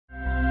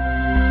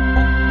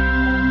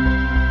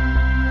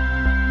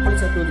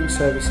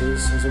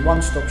Services is a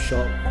one-stop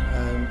shop,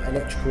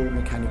 electrical,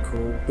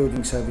 mechanical,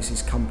 building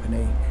services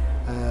company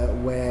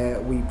where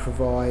we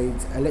provide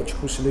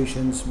electrical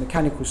solutions,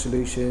 mechanical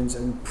solutions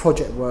and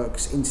project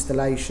works,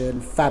 installation,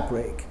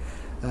 fabric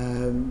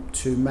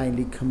to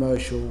mainly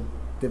commercial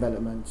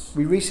developments.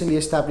 We recently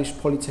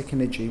established Polyteck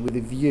Energy with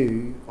a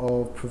view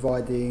of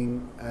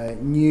providing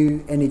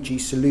new energy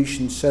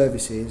solution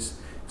services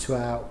to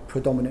our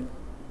predominant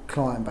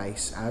client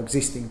base, our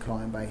existing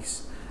client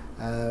base.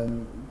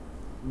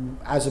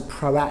 As a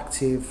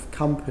proactive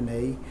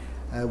company,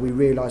 we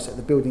realised that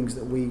the buildings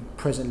that we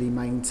presently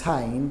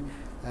maintain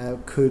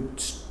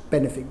could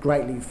benefit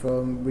greatly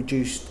from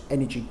reduced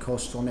energy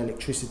costs on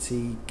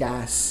electricity,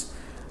 gas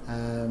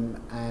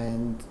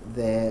and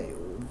their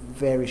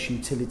various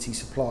utility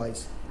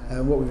supplies.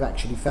 What we've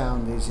actually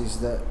found is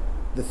that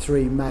the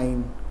three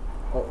main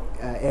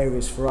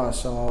areas for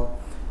us are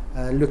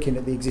looking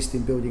at the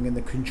existing building and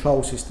the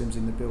control systems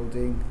in the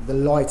building, the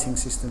lighting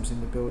systems in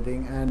the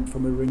building, and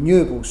from a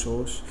renewable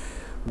source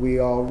we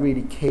are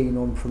really keen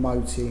on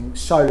promoting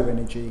solar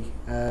energy,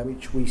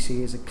 which we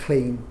see as a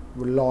clean,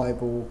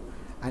 reliable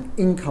and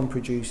income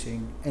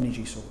producing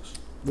energy source.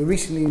 We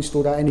recently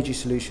installed our energy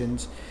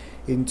solutions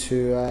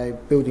into a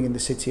building in the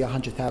city, a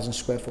 100,000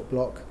 square foot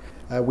block.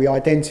 We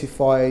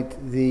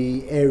identified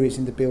the areas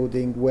in the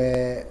building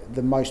where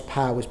the most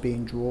power was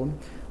being drawn.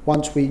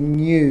 Once we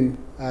knew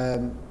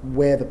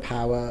where the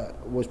power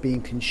was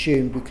being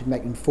consumed, we could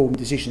make informed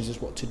decisions as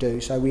what to do.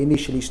 So we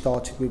initially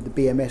started with the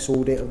BMS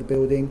audit of the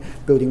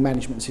building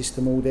management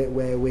system audit,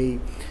 where we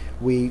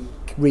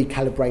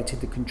recalibrated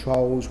the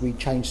controls, we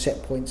changed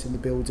set points in the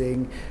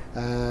building,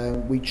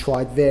 we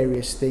tried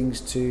various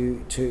things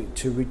to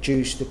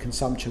reduce the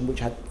consumption,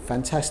 which had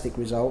fantastic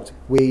results.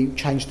 We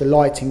changed the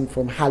lighting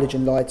from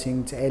halogen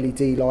lighting to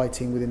LED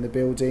lighting within the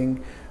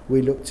building.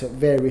 We looked at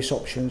various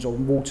options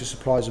on water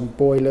supplies and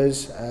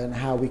boilers and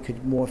how we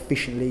could more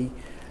efficiently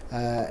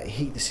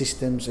heat the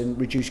systems and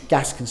reduce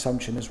gas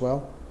consumption as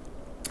well.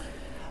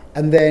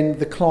 And then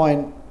the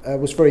client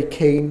was very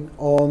keen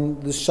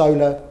on the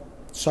solar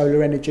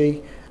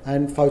energy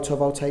and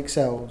photovoltaic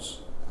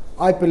cells.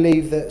 I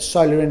believe that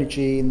solar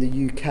energy in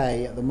the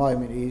UK at the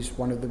moment is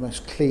one of the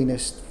most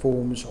cleanest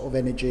forms of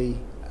energy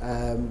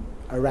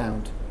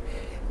around,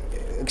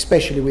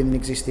 especially within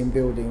existing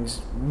buildings.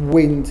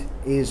 Wind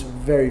is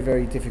very,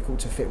 very difficult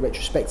to fit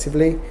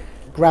retrospectively.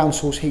 Ground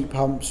source heat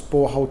pumps,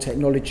 borehole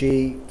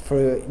technology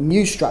for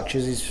new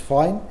structures is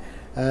fine,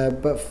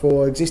 but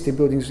for existing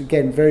buildings,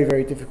 again, very,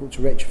 very difficult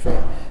to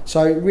retrofit.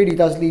 So it really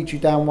does lead you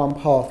down one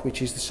path,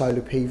 which is the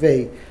solar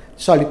PV.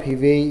 Solar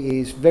PV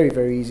is very,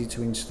 very easy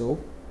to install.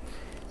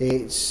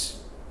 It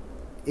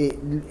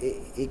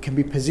can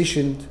be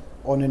positioned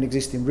on an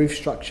existing roof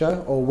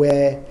structure or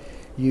where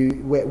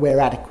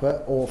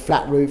adequate, or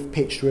flat roof,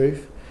 pitched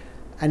roof,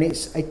 and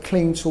it's a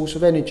clean source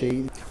of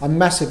energy. I'm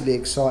massively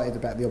excited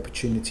about the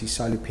opportunity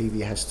solar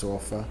PV has to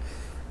offer.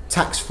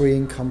 Tax-free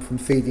income from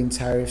feed-in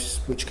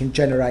tariffs, which can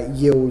generate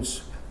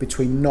yields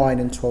between 9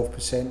 and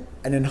 12%,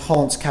 an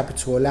enhanced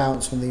capital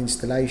allowance on the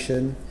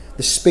installation,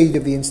 the speed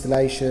of the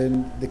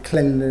installation, the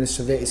cleanliness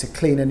of it, it's a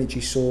clean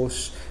energy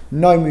source,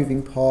 no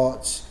moving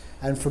parts,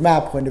 and from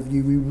our point of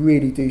view we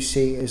really do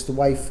see it as the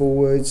way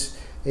forwards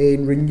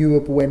in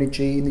renewable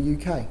energy in the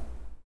UK.